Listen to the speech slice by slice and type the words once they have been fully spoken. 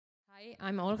Hi,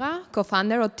 I'm Olga,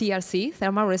 co-founder of TRC,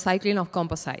 Thermal Recycling of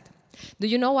Composite. Do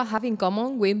you know what have in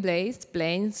common wind blades,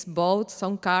 planes, boats,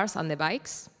 some cars, and the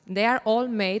bikes? They are all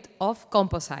made of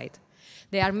composite.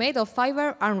 They are made of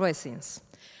fiber and resins.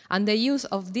 And the use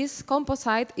of this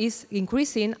composite is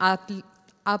increasing at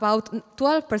about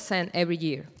 12% every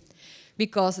year,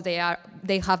 because they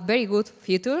have very good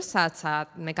features such as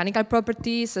mechanical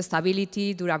properties,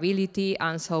 stability, durability,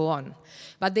 and so on.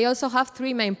 But they also have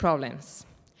three main problems.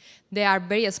 They are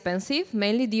very expensive,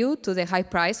 mainly due to the high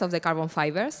price of the carbon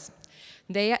fibers.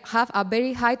 They have a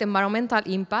very high environmental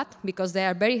impact because they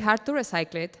are very hard to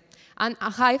recycle, and a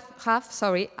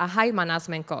high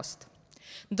management cost.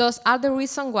 Those are the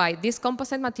reasons why these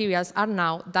composite materials are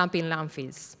now dumping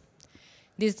landfills.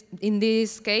 In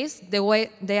this case,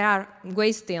 they are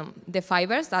wasting the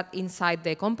fibers that inside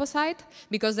the composite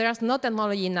because there is no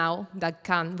technology now that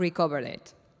can recover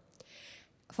it.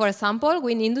 For example,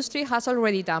 wind industry has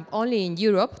already dumped only in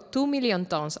Europe 2 million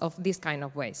tons of this kind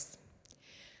of waste.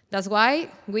 That's why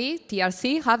we,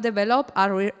 TRC, have developed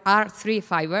R3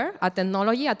 fiber, a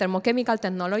thermochemical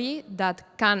technology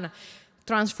that can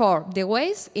transform the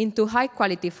waste into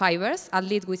high-quality fibers, at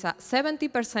least with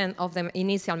 70% of the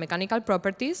initial mechanical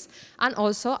properties, and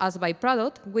also, as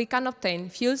byproduct, we can obtain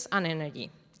fuels and energy.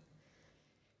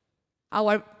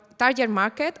 Our target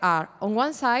market are, on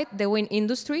one side, the wind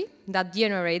industry that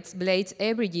generates blades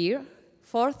every year.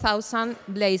 4,000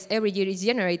 blades every year is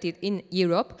generated in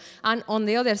Europe. And on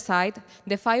the other side,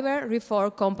 the fiber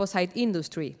reform composite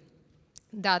industry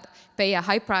that pay a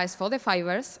high price for the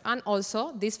fibers, and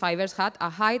also these fibers had a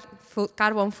high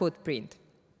carbon footprint.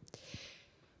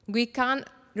 We can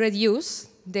reduce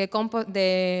the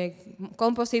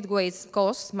composite waste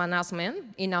cost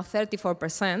management in a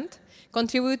 34%,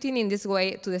 contributing in this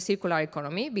way to the circular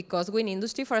economy, because wind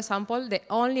industry, for example, the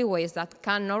only waste that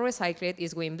cannot recycle it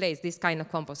is wind blades, this kind of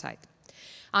composite.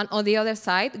 And on the other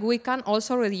side, we can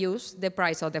also reduce the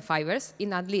price of the fibers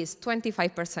in at least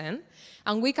 25%,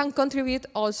 and we can contribute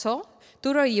also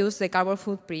to reduce the carbon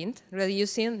footprint,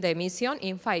 reducing the emission.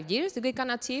 In 5 years, we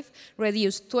can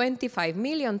reduce 25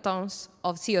 million tons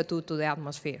of CO2 to the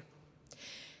atmosphere.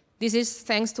 This is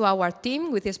thanks to our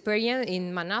team with experience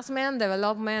in management,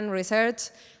 development, research,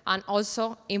 and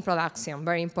also in production,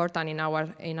 very important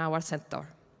in our sector.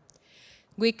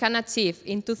 We can achieve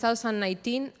in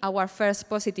 2019 our first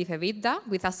positive EBITDA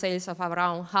with a sales of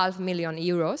around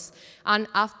 €500,000, and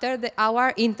after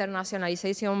our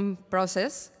internationalization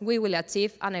process, we will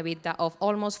achieve an EBITDA of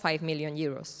almost €5 million.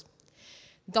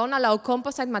 Don't allow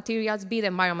composite materials be the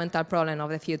environmental problem of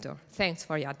the future. Thanks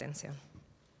for your attention.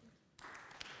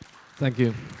 Thank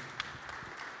you.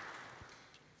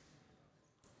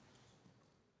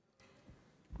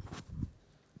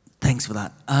 Thanks for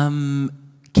that.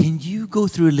 Can you go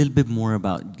through a little bit more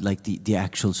about like the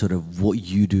actual sort of what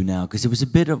you do now? Because it was a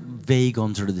bit vague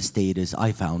on sort of the status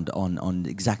I found on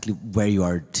exactly where you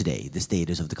are today, the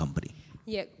status of the company.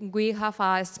 Yeah, we have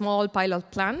a small pilot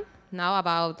plant now,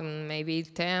 about maybe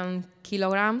 10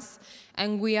 kilograms,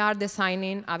 and we are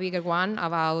designing a bigger one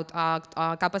about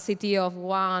a capacity of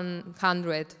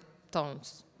 100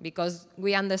 tons, because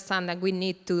we understand that we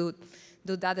need to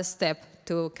do that step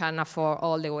to can afford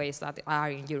all the waste that are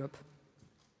in Europe.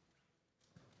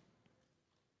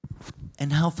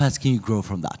 And how fast can you grow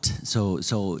from that? So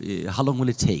how long will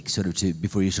it take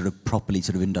before you're sort of properly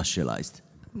sort of industrialized?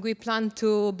 We plan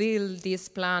to build this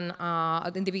plant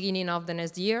in the beginning of the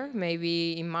next year.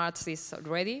 Maybe in March it's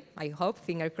ready, I hope,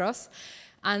 finger crossed.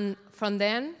 And from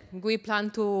then, we plan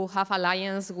to have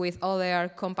alliance with other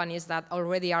companies that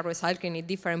already are recycling at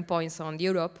different points on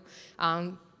Europe.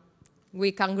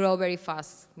 We can grow very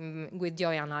fast with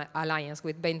Joint Alliance,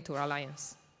 with Venture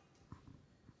Alliance.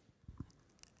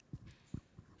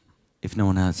 If no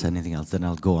one has anything else, then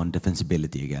I'll go on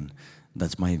defensibility again.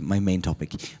 That's my main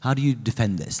topic. How do you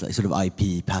defend this? Like sort of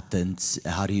IP, patents,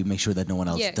 how do you make sure that no one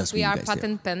else does what you guys do? We are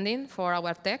patent pending for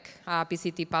our tech, a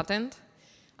PCT patent,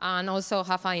 and also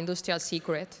have an industrial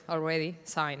secret already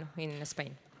signed in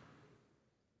Spain.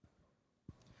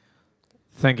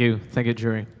 Thank you. Thank you,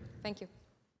 Jury. Thank you.